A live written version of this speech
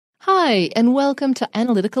Hi, and welcome to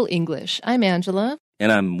Analytical English. I'm Angela.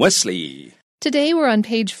 And I'm Wesley. Today we're on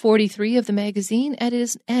page 43 of the magazine,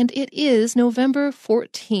 and it is November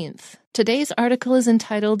 14th. Today's article is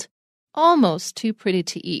entitled, Almost Too Pretty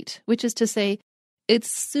to Eat, which is to say, it's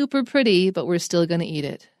super pretty, but we're still going to eat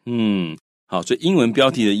it. 好，所以英文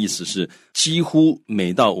标题的意思是几乎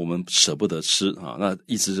美到我们舍不得吃啊，那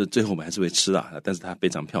意思是最后我们还是会吃啦，但是它非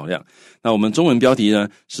常漂亮。那我们中文标题呢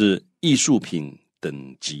是艺术品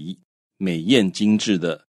等级美艳精致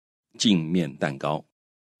的镜面蛋糕。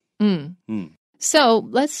So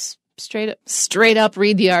let's straight up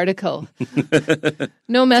read the article.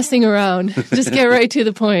 No messing around. Just get right to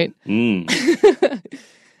the point.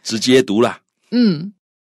 直接读啦。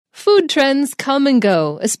Food trends come and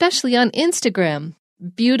go, especially on Instagram.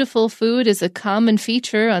 Beautiful food is a common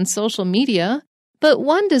feature on social media, but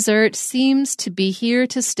one dessert seems to be here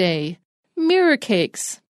to stay. Mirror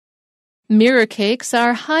cakes. Mirror cakes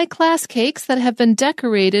are high-class cakes that have been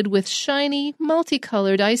decorated with shiny,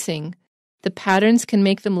 multicolored icing. The patterns can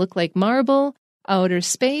make them look like marble, outer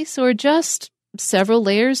space, or just several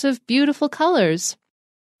layers of beautiful colors.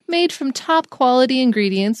 Made from top-quality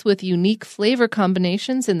ingredients with unique flavor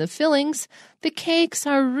combinations in the fillings, the cakes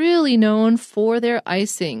are really known for their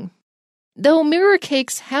icing. Though mirror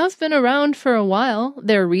cakes have been around for a while,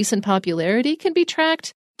 their recent popularity can be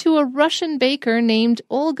tracked to a Russian baker named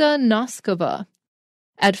Olga Noskova.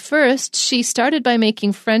 At first, she started by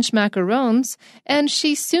making French macarons, and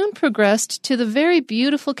she soon progressed to the very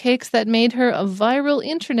beautiful cakes that made her a viral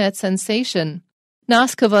internet sensation.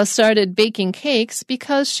 Noskova started baking cakes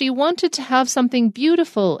because she wanted to have something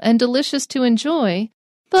beautiful and delicious to enjoy,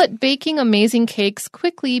 but baking amazing cakes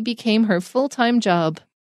quickly became her full-time job.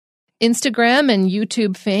 Instagram and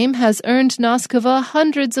YouTube fame has earned Noskova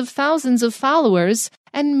hundreds of thousands of followers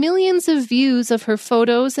and millions of views of her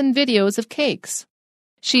photos and videos of cakes.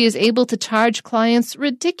 She is able to charge clients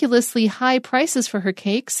ridiculously high prices for her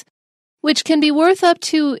cakes, which can be worth up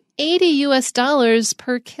to $80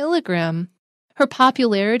 per kilogram. Her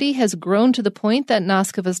popularity has grown to the point that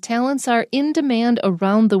Noskova's talents are in demand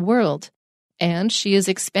around the world, and she is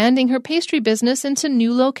expanding her pastry business into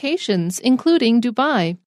new locations, including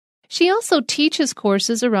Dubai. She also teaches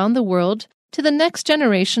courses around the world to the next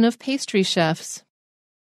generation of pastry chefs.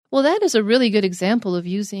 Well, that is a really good example of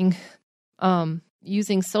using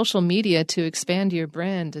social media to expand your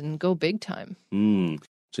brand and go big time.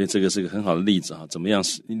 所以这个是个很好的例子啊，怎么样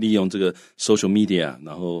利用这个 social media，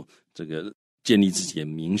 然后这个建立自己的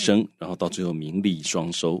名声，然后到最后名利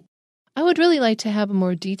双收。I would really like to have a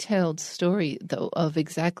more detailed story, though, of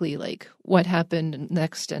exactly like what happened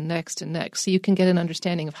next and next and next, so you can get an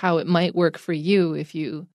understanding of how it might work for you if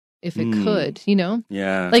it could, you know?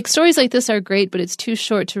 Yeah. Like stories like this are great, but it's too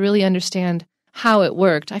short to really understand how it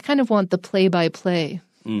worked. I kind of want the play-by-play.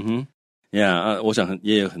 Yeah, 我想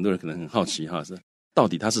也有很多人可能很好奇哈，是到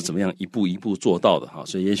底他是怎么样一步一步做到的哈，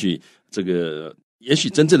所以也许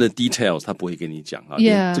真正的 details 他不会跟你讲哈，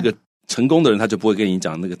 Yeah. 这个成功的人他就不会跟你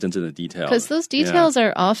讲那个真正的 details. Because those details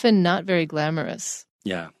are often not very glamorous.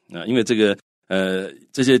 Yeah, 因为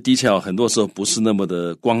这些 detail 很多时候不是那么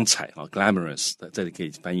的光彩啊 ，glamorous 这里可以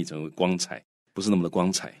翻译成为光彩，不是那么的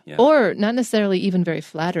光彩。Yeah. Or not necessarily even very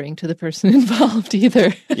flattering to the person involved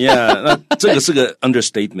either. Yeah, 那这个是个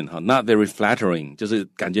understatement 哈 ，not very flattering， 就是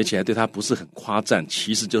感觉起来对他不是很夸赞，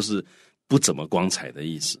其实就是不怎么光彩的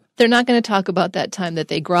意思。They're not going to talk about that time that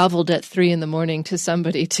they groveled at 3 a.m. to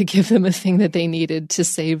somebody to give them a thing that they needed to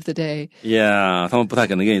save the day. Yeah, 他们不太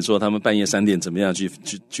可能跟你说他们半夜3点怎么样去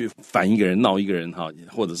烦一个人、闹一个人哈，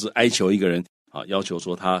或者是哀求一个人啊，要求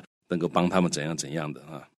说他能够帮他们怎样怎样的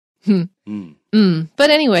啊。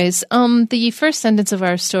But anyways, the first sentence of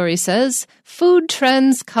our story says, food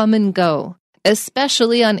trends come and go,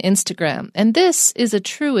 especially on Instagram. And this is a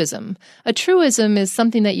truism. A truism is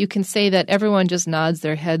something that you can say that everyone just nods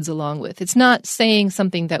their heads along with. It's not saying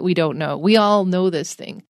something that we don't know. We all know this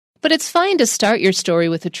thing. But it's fine to start your story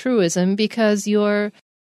with a truism because you're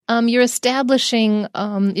establishing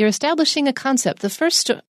a concept. The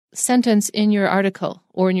first sentence in your article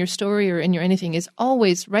or in your story or in your anything is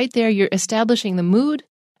always right there. You're establishing the mood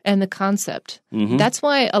and the concept. That's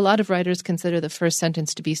why a lot of writers consider the first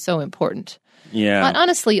sentence to be so important. Yeah. But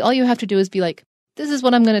honestly, all you have to do is be like, this is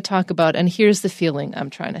what I'm going to talk about, and here's the feeling I'm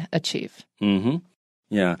trying to achieve.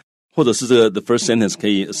 Yeah. 或者是这个 the first sentence 可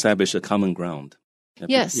以 establish a common ground.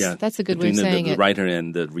 Yes, that's a good way of saying the it. writer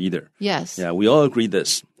and the reader. Yes. Yeah, we all agree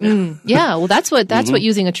this. Yeah, well, that's what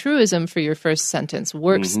using a truism for your first sentence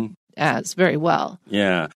works as very well.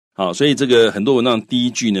 Yeah. 好，所以这个很多文章第一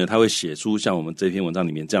句呢，它会写出像我们这篇文章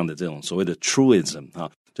里面这样的这种所谓的 truism 哈，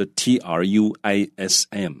就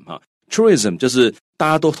truism 哈。truism 就是大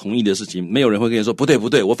家都同意的事情，没有人会跟你说不对不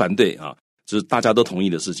对，我反对啊，就是大家都同意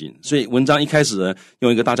的事情。所以文章一开始呢，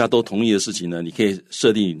用一个大家都同意的事情呢，你可以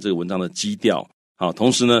设定你这个文章的基调。好，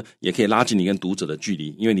同时呢，也可以拉近你跟读者的距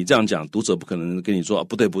离，因为你这样讲，读者不可能跟你说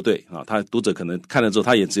不对不对啊，他读者可能看了之后，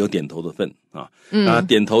他也只有点头的份啊。那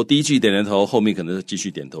点头第一句点头，后面可能是继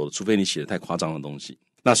续点头，除非你写的太夸张的东西。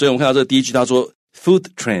那所以我们看到这个第一句，他说 food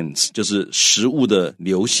trends 就是食物的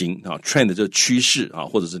流行啊 ，trend 就是趋势啊，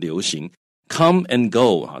或者是流行。come and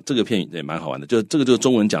go 啊，这个片语也蛮好玩的，就这个就是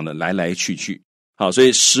中文讲的来来去去。好，所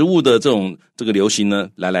以食物的这个流行呢，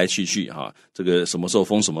来来去去哈，这个什么时候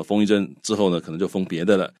封什么，封一阵之后呢，可能就封别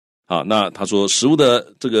的了。好，那他说食物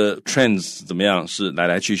的这个 trends 怎么样，是来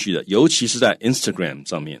来去去的，尤其是在 Instagram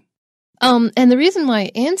上面。And the reason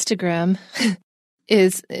why Instagram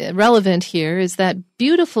is relevant here is that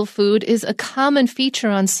beautiful food is a common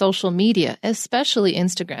feature on social media, especially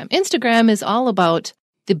Instagram. Instagram is all about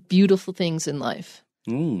the beautiful things in life.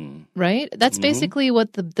 Right? That's basically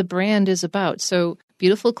what the brand is about. So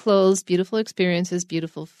beautiful clothes, beautiful experiences,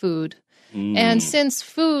 beautiful food. And since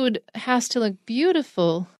food has to look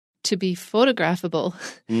beautiful to be photographable,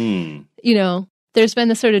 you know, there's been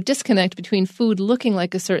this sort of disconnect between food looking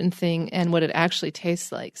like a certain thing and what it actually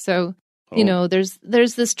tastes like. So, you know,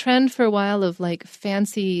 there's this trend for a while of like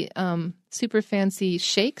fancy, super fancy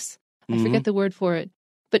shakes. I forget the word for it.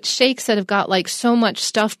 But shakes that have got like so much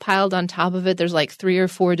stuff piled on top of it. There's like 3 or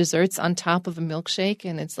 4 desserts on top of a milkshake.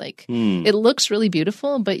 And it's like, it looks really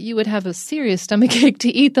beautiful, but you would have a serious stomachache to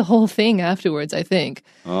eat the whole thing afterwards, I think.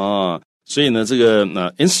 所以呢，这个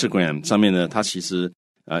Instagram 上面呢，它其实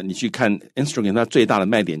你去看 Instagram， 它最大的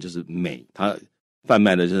卖点就是美，它贩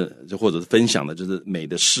卖的就或者是分享的就是美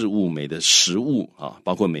的事物、美的食物啊，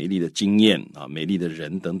包括美丽的经验啊、美丽的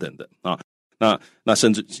人等等的啊。那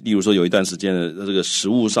甚至例如说有一段时间的这个食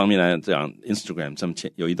物上面来讲 Instagram 上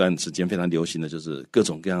面有一段时间非常流行的就是各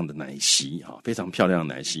种各样的奶昔啊，非常漂亮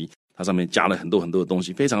的奶昔，它上面加了很多很多的东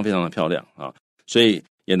西，非常非常的漂亮啊，所以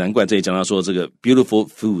也难怪这里讲到说这个 beautiful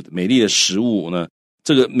food 美丽的食物呢，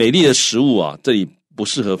这个美丽的食物啊，这里不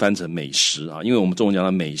适合翻成美食啊，因为我们中文讲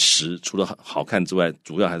的美食除了好看之外，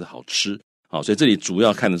主要还是好吃啊，所以这里主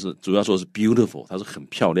要说的是 beautiful， 它是很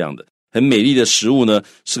漂亮的。很美丽的食物呢，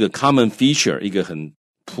是个 common feature， 一个很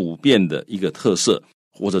普遍的一个特色，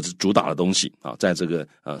或者是主打的东西啊，在这个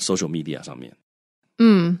social media 上面。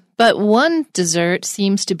But one dessert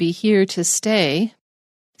seems to be here to stay.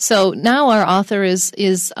 So now our author is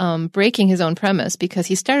breaking his own premise because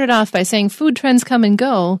he started off by saying food trends come and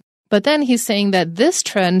go, but then he's saying that this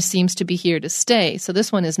trend seems to be here to stay. So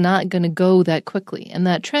this one is not going to go that quickly, and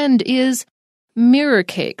that trend is mirror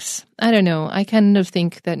cakes. I don't know. I kind of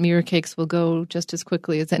think that mirror cakes will go just as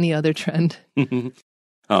quickly as any other trend.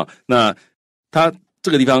 好，那他这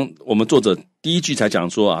个地方，我们作者第一句才讲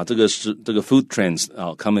说啊，这个是这个 food trends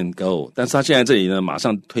啊 come and go， 但是他现在这里呢，马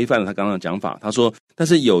上推翻了他刚刚的讲法。他说，但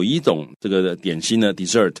是有一种这个点心呢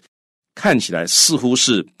dessert 看起来似乎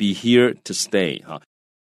是 be here to stay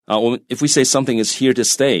我们 if we say something is here to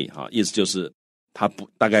stay 意思就是它不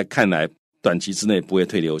大概看来短期之内不会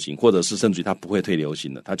退流行，或者是甚至于它不会退流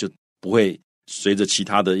行的，它就不会随着其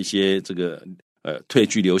他的一些这个退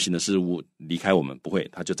居流行的事物离开我们，不会，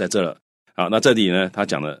它就在这了。好，那这里呢，他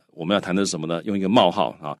讲的我们要谈的是什么呢？用一个冒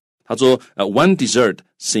号啊，他说one dessert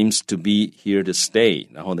seems to be here to stay，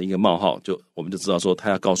 然后呢一个冒号，我们就知道说他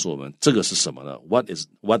要告诉我们这个是什么呢 ？What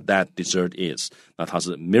that dessert is？ 那它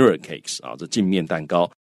是 mirror cakes 啊，这镜面蛋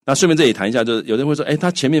糕。那顺便这里谈一下，就是有人会说，他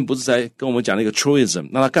前面不是在跟我们讲那个 truism，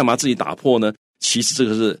 那他干嘛自己打破呢？其实这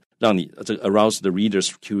个是让你这个 arouse the reader's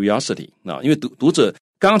curiosity 因为读者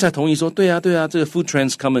刚刚才同意说，对啊，这个 food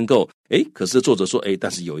trends come and go， 可是作者说，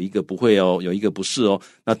但是有一个不会哦，有一个不是哦，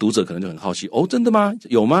那读者可能就很好奇，真的吗？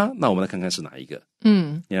有吗？那我们来看看是哪一个。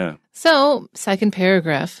Yeah. So, second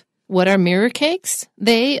paragraph. What are mirror cakes?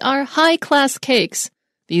 They are high-class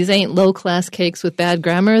cakes.These ain't low-class cakes with bad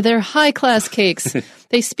grammar. They're high-class cakes.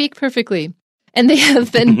 They speak perfectly. And they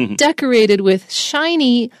have been decorated with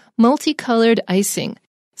shiny, multicolored icing.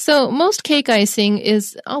 So most cake icing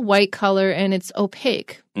is a white color and it's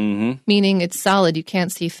opaque, meaning it's solid. You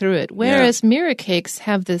can't see through it. Whereas mirror cakes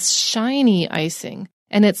have this shiny icing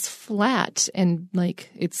and it's flat and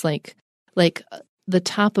it's like the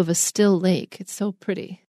top of a still lake. It's so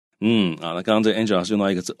pretty.那刚刚这个 Angela 老师用到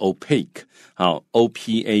一个字 opaque， 好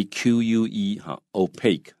 ，O-P-A-Q-U-E， 好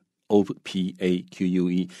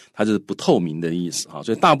opaque，O-P-A-Q-U-E， 它就是不透明的意思，好，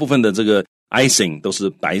所以大部分的这个 icing 都是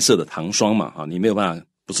白色的糖霜嘛，你没有办法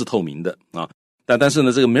不是透明的啊。但是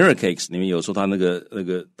呢，这个 mirror cakes 里面有时候它那个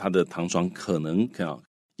它的糖霜可能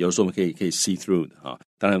有的时候可以 see through 的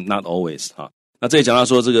当然 not always 那这里讲到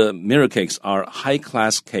说这个 mirror cakes are high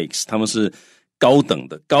class cakes， 他们是高等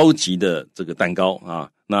的高级的这个蛋糕啊。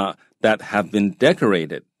那 that have been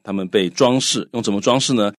decorated， 他们被装饰，用怎么装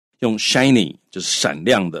饰呢？用 shiny 就是闪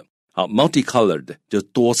亮的，好 multicolored 就是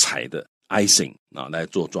多彩的 icing 啊来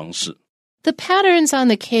做装饰。The patterns on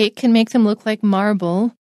the cake can make them look like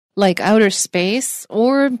marble, like outer space,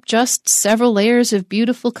 or just several layers of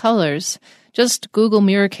beautiful colors. Just Google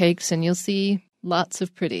mirror cakes and you'll see lots of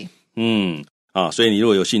pretty. 所以你如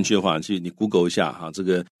果有兴趣的话，你 Google 一下这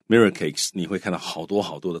个 mirror cakes， 你会看到好多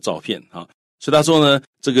好多的照片所以他说呢，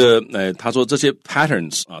这个他说这些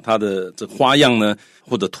patterns 它的这花样呢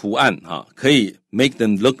或者图案可以 make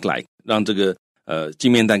them look like， 让这个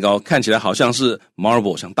镜面蛋糕看起来好像是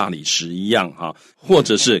marble， 像大理石一样或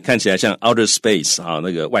者是看起来像 outer space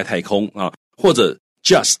那个外太空或者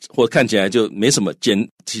just 或者看起来就没什么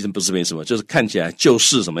其实不是没什么，就是看起来就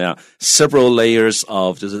是什么样 several layers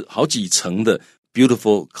of 就是好几层的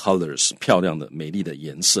beautiful colors 漂亮的美丽的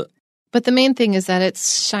颜色。 But the main thing is that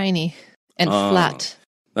it's shiny and flat.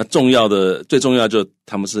 那最重要就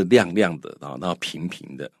它们是亮亮的然后平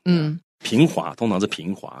平的平滑，通常是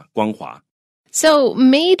平滑光滑。So,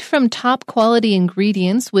 made from top quality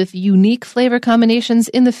ingredients with unique flavor combinations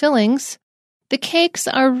in the fillings, the cakes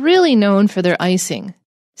are really known for their icing.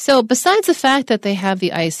 So, besides the fact that they have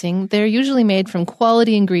the icing, they're usually made from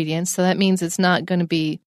quality ingredients, so that means it's not going to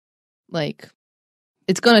be like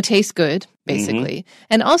it's going to taste good, basically.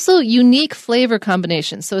 And also unique flavor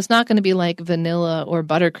combinations. So it's not going to be like vanilla or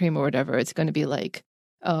buttercream or whatever. It's going to be like,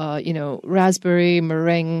 raspberry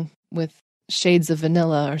meringue with shades of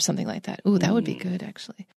vanilla or something like that. Ooh, that would be good,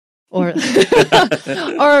 actually. Or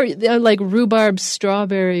like rhubarb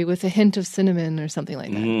strawberry with a hint of cinnamon or something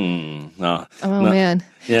like that. Man.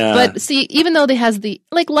 Yeah. But see, even though they has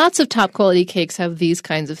lots of top quality cakes have these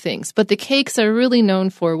kinds of things, but the cakes are really known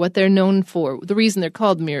for what they're known for. The reason they're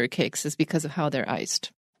called mirror cakes is because of how they're iced.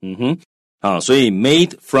 所以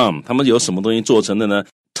made from 他们有什么东西做成的呢？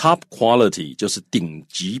 Top quality 就是顶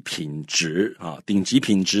级品质顶级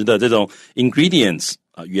品质的这种 ingredients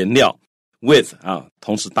原料 with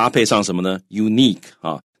同时搭配上什么呢 unique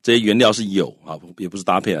这些原料是有也不是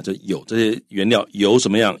搭配就有这些原料有什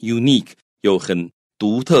么样 unique 有很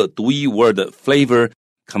独特独一无二的 flavor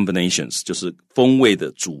combinations 就是风味的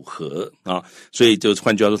组合所以就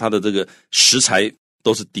换句话说它的这个食材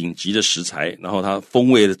都是顶级的食材，然后它风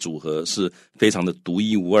味的组合是非常的独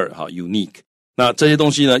一无二unique。那这些东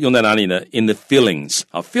西呢用在哪里呢 In the fillings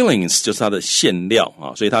fillings 就是它的馅料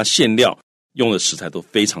所以它馅料用的食材都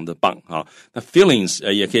非常的棒那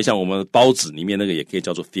fillings 也可以像我们包子里面那个也可以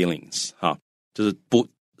叫做 fillings 就是不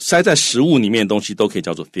塞在食物里面的东西都可以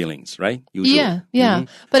叫做 fillings, right? Usually. Yeah.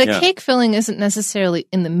 But a cake filling isn't necessarily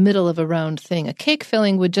in the middle of a round thing. A cake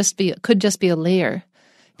filling could just be a layer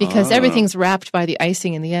because everything's wrapped by the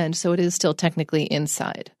icing in the end, so it is still technically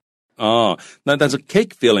inside. 那但是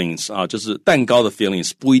cake fillings 就是蛋糕的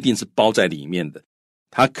fillings 不一定是包在里面的，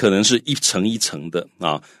它可能是一层一层的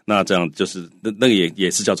那这样就是那个也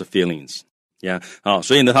是叫做 fillings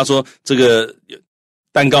所以呢他说这个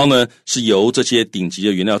蛋糕呢是由这些顶级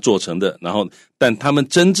的原料做成的，然后但他们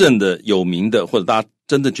真正的有名的或者大家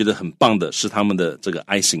真的觉得很棒的是他们的这个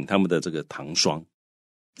icing 他们的这个糖霜。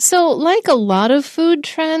 So like a lot of food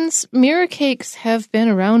trends, mirror cakes have been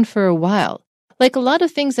around for a while. Like a lot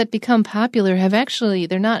of things that become popular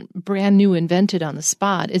they're not brand new invented on the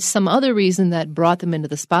spot. It's some other reason that brought them into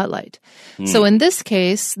the spotlight. So in this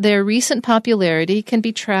case, their recent popularity can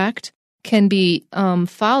be tracked, can be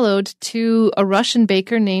followed to a Russian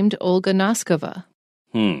baker named Olga Noskova.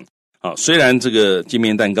 虽然这个镜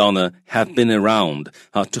面蛋糕呢 have been around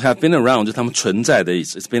to have been around 就是他们存在的意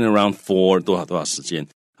思 It's been around for 多少时间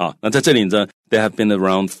那在这里呢 they have been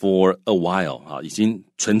around for a while 已经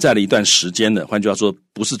存在了一段时间了，换句话说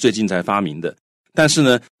不是最近才发明的，但是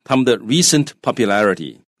呢他们的 recent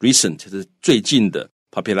popularity recent 就是最近的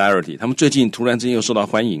popularity 他们最近突然之间又受到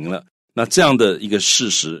欢迎了，那这样的一个事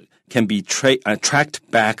实 can be tracked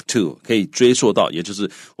back to 可以追溯到，也就是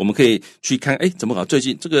我们可以去看怎么搞最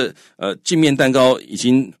近这个镜面蛋糕已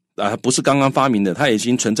经不是刚刚发明的，它已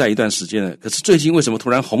经存在一段时间了，可是最近为什么突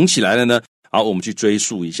然红起来了呢？好，我们去追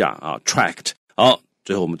溯一下tracked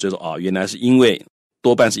最后我们追溯原来是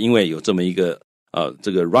多半是因为有这么一个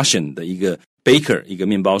这个 Russian 的一个 baker 一个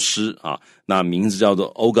面包师那名字叫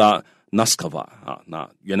做 Olga Noskova 那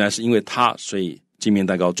原来是因为他所以镜面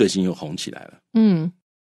蛋糕最近又红起来了。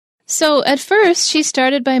So at first she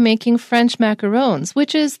started by making French macarons,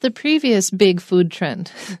 which is the previous big food trend.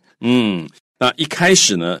 那一开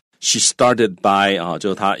始呢 she started by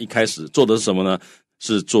就她一开始做的是什么呢？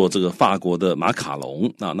是做这个法国的马卡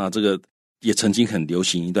龙那这个也曾经很流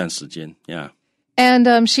行一段时间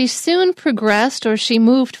And she soon progressed, or she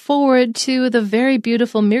moved forward to the very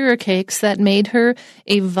beautiful mirror cakes that made her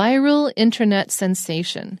a viral internet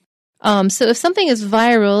sensation. So if something is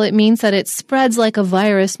viral, it means that it spreads like a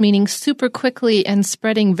virus, meaning super quickly and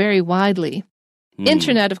spreading very widely.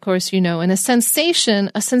 Internet, of course, you know, and a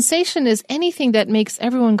sensation is anything that makes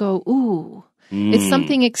everyone go, ooh. It's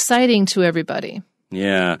something exciting to everybody.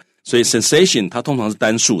 Yeah, 所以 sensation 它通常是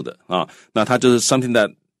单数的啊，那它就是 something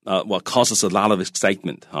that what causes a lot of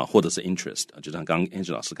excitement 啊，或者是 interest， 就像刚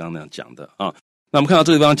Angel 老师刚刚那样讲的啊。那我们看到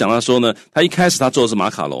这个地方讲到说呢，他一开始他做的是马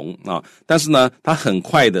卡龙啊，但是呢，他很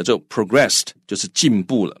快的就 progressed， 就是进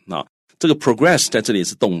步了啊。这个 progress 在这里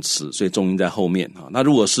是动词，所以重音在后面啊。那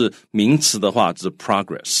如果是名词的话，就是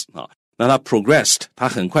progress 啊。那他 progressed， 他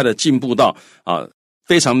很快的进步到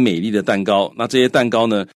非常美丽的蛋糕。那这些蛋糕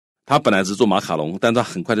呢，他本来只是做马卡龙，但他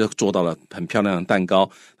很快就做到了很漂亮的蛋糕。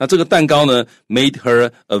那这个蛋糕呢 ，made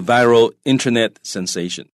her a viral internet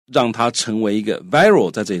sensation， 让他成为一个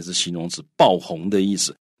viral， 在这里是形容词，爆红的意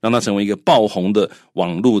思。让他成为一个爆红的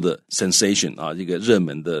网络的 sensation 啊，一个热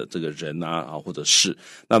门的这个人啊或者是。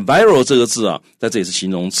那 viral 这个字啊，在这里是形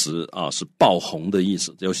容词啊，是爆红的意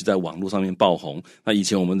思，尤其在网络上面爆红。那以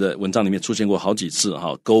前我们的文章里面出现过好几次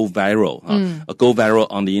哈 ，go viral 啊，go viral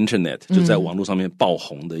on the internet 就在网络上面爆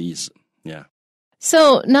红的意思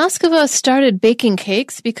 ，yeah。So Noskova started baking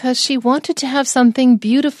cakes because she wanted to have something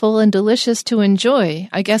beautiful and delicious to enjoy,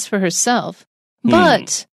 I guess for herself.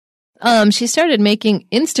 But she started making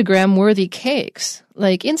Instagram-worthy cakes.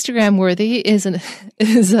 Like Instagram-worthy is an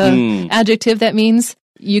adjective that means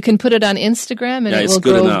you can put it on Instagram and it will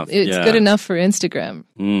grow. Enough. It's good enough for Instagram.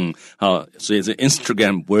 好，所以这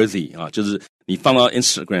Instagram-worthy 啊，就是你放到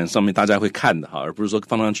Instagram 上面大家会看的哈，而不是说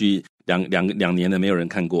放上去两年的没有人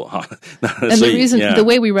看过哈。And the reason, the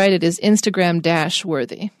way we write it is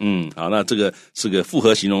Instagram-worthy. 好，那这个是个复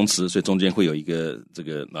合形容词，所以中间会有一个这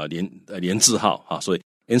个连字号哈，所以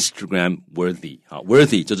Instagram worthy 哈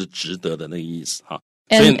worthy 就是值得的那个意思哈。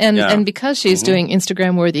And because she's doing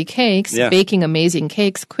Instagram worthy cakes, baking amazing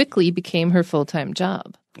cakes quickly became her full-time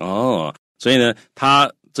job. 所以呢，她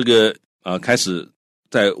这个开始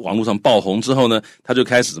在网络上爆红之后呢，她就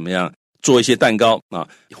开始怎么样做一些蛋糕啊，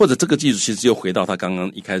或者这个技术其实又回到他刚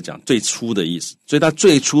刚一开始讲最初的意思。所以他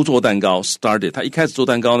最初做蛋糕 started， 他一开始做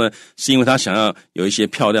蛋糕呢，是因为他想要有一些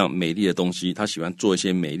漂亮美丽的东西，他喜欢做一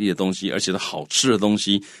些美丽的东西，而且是好吃的东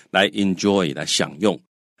西来 enjoy 来享用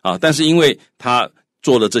啊。但是因为他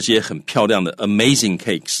做了这些很漂亮的 amazing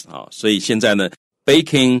cakes 啊，所以现在呢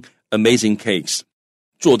baking amazing cakes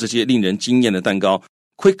做这些令人惊艳的蛋糕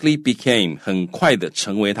quickly became 很快的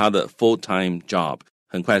成为他的 full-time job，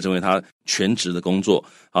很快成为他全职的工作。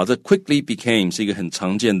好，这 quickly became 是一个很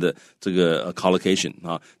常见的这个collocation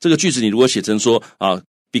啊。这个句子你如果写成说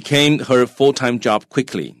became her full-time job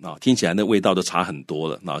quickly 啊，听起来那味道就差很多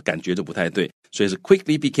了啊，感觉就不太对。所以是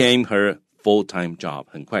quickly became her full-time job，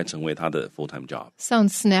 很快成为他的 full-time job。Sounds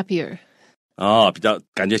snappier。比较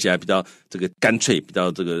感觉起来比较这个干脆，比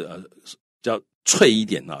较这个比较脆一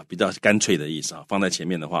点啊，比较干脆的意思啊。放在前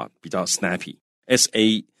面的话比较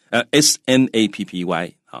snappy。snappy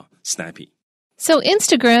snappy. So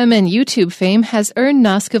Instagram and YouTube fame has earned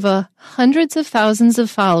Noskova hundreds of thousands of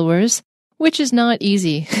followers, which is not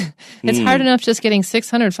easy. It's hard enough just getting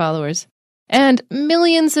 600 followers. And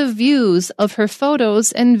millions of views of her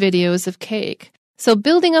photos and videos of cake. So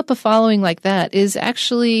building up a following like that is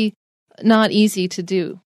actually not easy to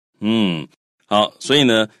do. 好，所以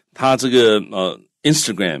呢，他这个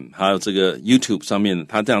Instagram 还有这个 YouTube 上面，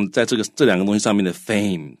他这样在这两个东西上面的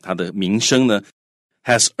fame， 他的名声呢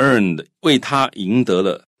has earned 为他赢得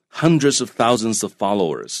了 hundreds of thousands of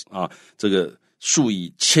followers 啊，这个数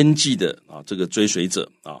以千计的这个追随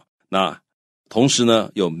者啊，那同时呢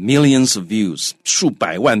有 millions of views 数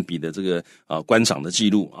百万笔的这个观赏的记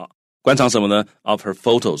录啊，观赏什么呢 of her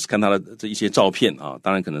photos 看她的这一些照片啊，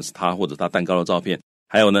当然可能是她或者她蛋糕的照片，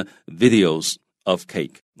还有呢 videos of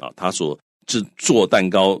cake 啊，她所制作蛋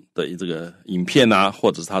糕的这个影片啊，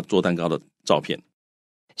或者是她做蛋糕的照片。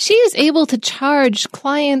She is able to charge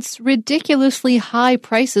clients ridiculously high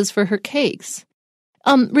prices for her cakes.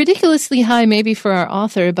 Ridiculously high maybe for our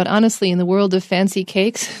author, but honestly, in the world of fancy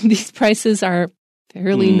cakes, these prices are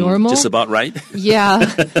fairly normal. Just about right? Yeah.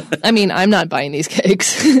 I mean, I'm not buying these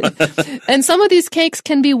cakes. And some of these cakes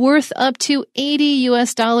can be worth up to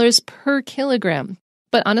 $80 per kilogram.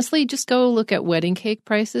 But honestly, just go look at wedding cake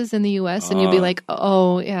prices in the US and you'll be like,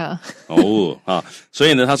 oh, yeah. 所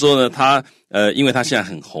以呢，他说呢，他因为他现在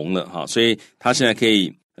很红了哈，所以他现在可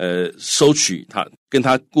以收取跟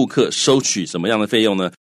他顾客收取什么样的费用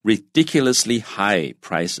呢 ？Ridiculously high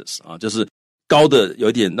prices 啊，就是高的有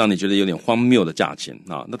点让你觉得有点荒谬的价钱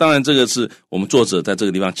啊。那当然这个是我们作者在这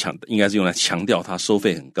个地方应该是用来强调他收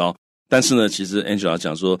费很高。但是呢，其实 Angela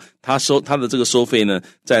讲说，他的这个收费呢，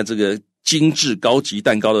在这个精致高级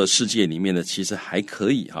蛋糕的世界里面呢，其实还可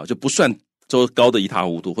以哈，就不算说高的一塌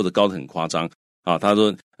糊涂或者高的很夸张啊。他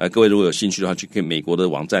说，各位如果有兴趣的话，去可以美国的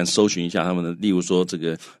网站搜寻一下他们的，例如说这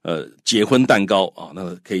个结婚蛋糕啊，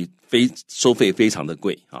那可以收费非常的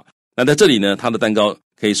贵啊。那在这里呢，他的蛋糕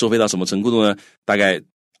可以收费到什么程度呢？大概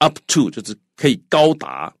up to 就是可以高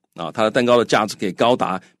达啊，他的蛋糕的价值可以高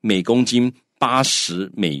达每公斤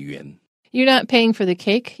$80。You're not paying for the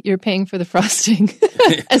cake, you're paying for the frosting,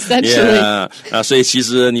 essentially. Yeah. 所以其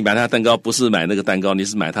實你買它的蛋糕不是買那個蛋糕，你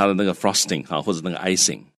是買它的那個 frosting 或者那個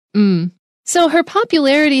icing. So her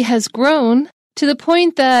popularity has grown to the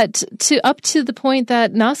point that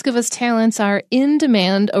Noskova's talents are in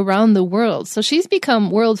demand around the world. So she's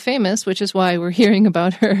become world famous, which is why we're hearing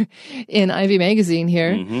about her in Ivy Magazine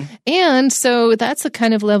here. And so that's a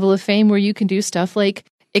kind of level of fame where you can do stuff like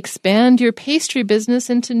expand your pastry business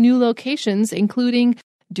into new locations, including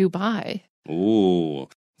Dubai. Oh,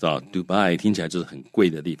 so Dubai 听起来就是很贵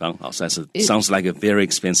的地方。Sounds like a very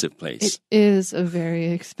expensive place. It is a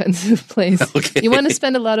very expensive place. Okay. You want to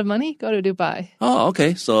spend a lot of money? Go to Dubai. Oh,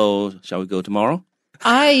 okay. So shall we go tomorrow?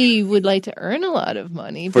 I would like to earn a lot of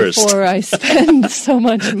money before I spend so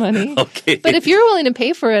much money. Okay. But if you're willing to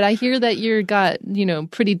pay for it, I hear that you've got,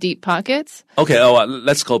 pretty deep pockets. Okay.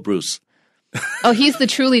 Let's call Bruce.Oh, he's the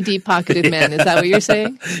truly deep-pocketed man. Is that what you're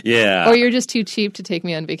saying? Yeah. Or you're just too cheap to take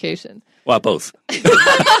me on vacation? Well, both.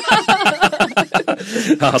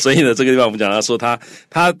 好，所以呢，这个地方我们讲到说他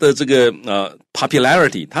的这个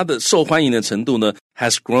popularity， 他的受欢迎的程度呢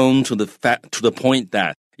has grown to the point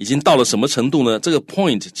that 已经到了什么程度呢？这个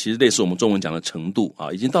point 其实类似我们中文讲的程度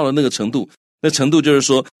啊，已经到了那个程度。那程度就是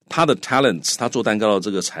说，他的 talents， 他做蛋糕的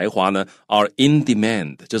这个才华呢 ，are in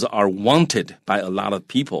demand， 就是 are wanted by a lot of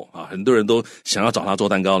people 啊，很多人都想要找他做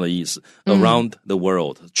蛋糕的意思。Around the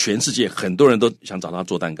world， 全世界很多人都想找他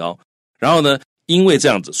做蛋糕。然后呢，因为这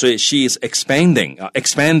样子，所以 she is expanding 啊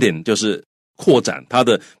 ，expanding 就是扩展他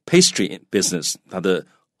的 pastry business， 他的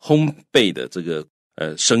烘焙的这个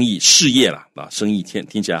生意事业啦啊，生意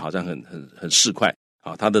听起来好像很市侩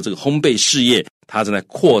啊，他的这个烘焙事业，他正在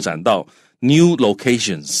扩展到new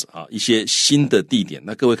locations 啊，一些新的地点。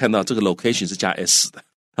那各位看到这个 location 是加 s 的，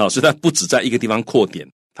好，所以它不只在一个地方扩点，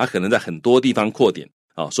它可能在很多地方扩点，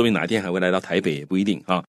啊，说明哪一天还会来到台北也不一定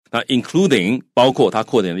啊。那 including 包括它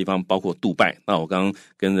扩点的地方，包括杜拜。那我刚刚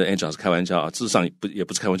跟着 Angela 开玩笑啊，事实上也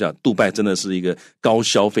不是开玩笑，杜拜真的是一个高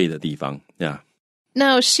消费的地方呀。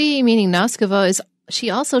Now she, meaning Noskova, she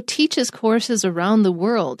also teaches courses around the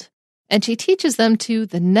world, and she teaches them to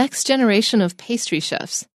the next generation of pastry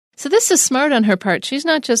chefs.So this is smart on her part. She's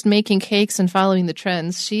not just making cakes and following the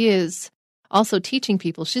trends. She is also teaching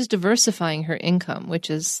people. She's diversifying her income,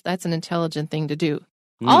 that's an intelligent thing to do.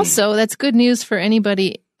 Also, that's good news for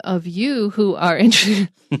anybody of you who are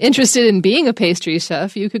interested in being a pastry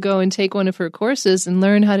chef. You could go and take one of her courses and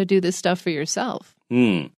learn how to do this stuff for yourself.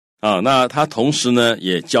 那她同时呢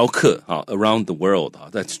也教课around the world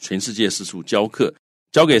在全世界四处教课。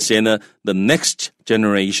交给谁呢 ？The next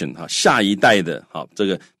generation 下一代的这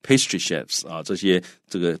个 pastry chefs 这些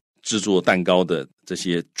这个制作蛋糕的这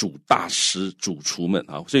些大师主厨们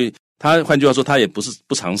所以他换句话说，他也不是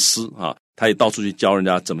不藏私他也到处去教人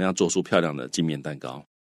家怎么样做出漂亮的镜面蛋糕。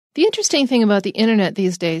The interesting thing about the internet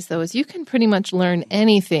these days, though, is you can pretty much learn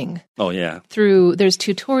anything. Oh, yeah. There's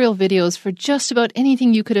tutorial videos for just about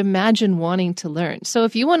anything you could imagine wanting to learn. So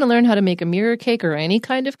if you want to learn how to make a mirror cake or any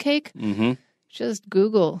kind of cake, just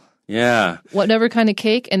Google. Yeah. Whatever kind of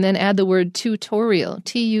cake, and then add the word tutorial,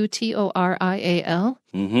 Tutorial.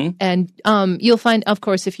 And you'll find, of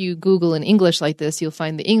course, if you Google in English like this, you'll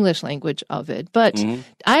find the English language of it. But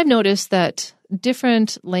I've noticed that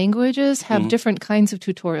different languages have different kinds of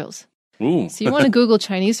tutorials. Ooh. So you want to Google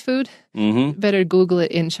Chinese food? Better Google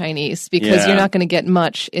it in Chinese because you're not going to get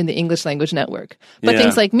much in the English language network. But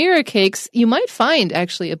things like mirror cakes, you might find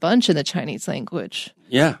actually a bunch in the Chinese language.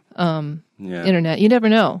 Internet. You never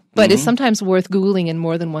know. But it's sometimes worth Googling in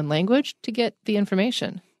more than one language to get the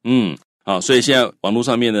information. 所以现在网络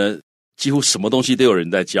上面呢，几乎什么东西都有人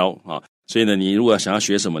在教所以呢，你如果想要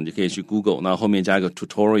学什么，你可以去 Google， 那后面加一个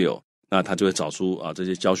tutorial， 那它就会找出这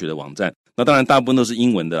些教学的网站。那当然大部分都是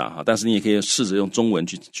英文的啦但是你也可以试着用中文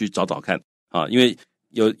去找找看因为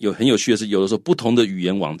有很有趣的是，有的时候不同的语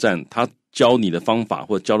言网站，它教你的方法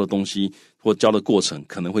或教的东西或教的过程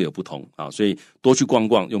可能会有不同所以多去逛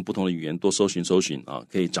逛，用不同的语言多搜寻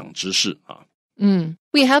可以长知识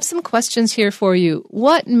We have some questions here for you.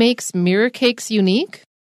 What makes mirror cakes unique?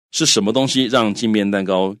 是什么东西让镜面蛋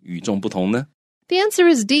糕与众不同呢 The answer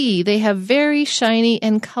is D. They have very shiny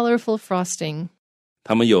and colorful frosting.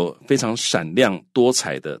 它们有非常闪亮多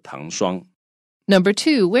彩的糖霜。Number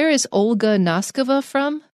 2, where is Olga Noskova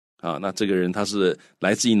from? 那这个人他是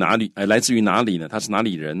来自于哪里？来自于哪里呢？他是哪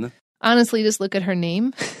里人呢？ Honestly, just look at her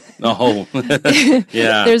name. Oh,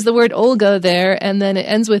 yeah. There's the word Olga there, and then it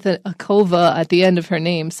ends with a kova at the end of her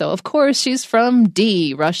name. So, of course, she's from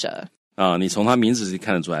D, Russia. 你从她名字就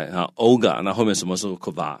看得出来Olga 那后面什么是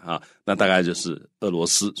Kova 那大概就是俄罗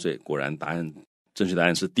斯，所以果然正确答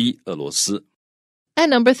案是 D 俄罗斯。And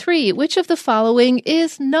number 3, which of the following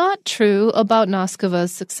is not true about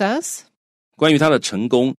Noskova's success? 关于她的成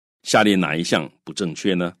功，下列哪一项不正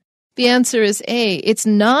确呢？ The answer is A. It's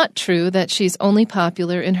not true that she's only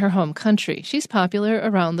popular in her home country. She's popular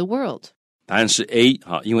around the world. 答案是 A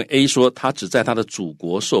因为 A 说她只在她的祖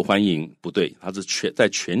国受欢迎，不对，她是在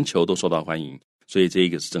全球都受到欢迎，所以这一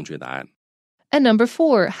个是正确答案。And number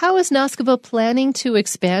 4, how is Noskova planning to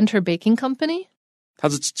expand her baking company? 她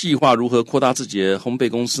是计划如何扩大自己的烘焙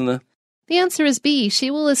公司呢？ The answer is B. She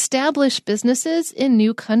will establish businesses in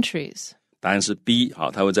new countries. 答案是 B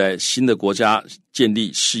她会在新的国家建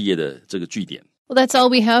立事业的这个据点。Well, that's all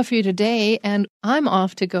we have for you today, and I'm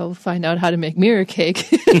off to go find out how to make mirror cake.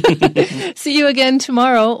 See you again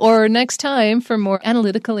tomorrow or next time for more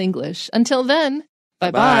analytical English. Until then,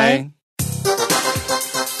 bye-bye.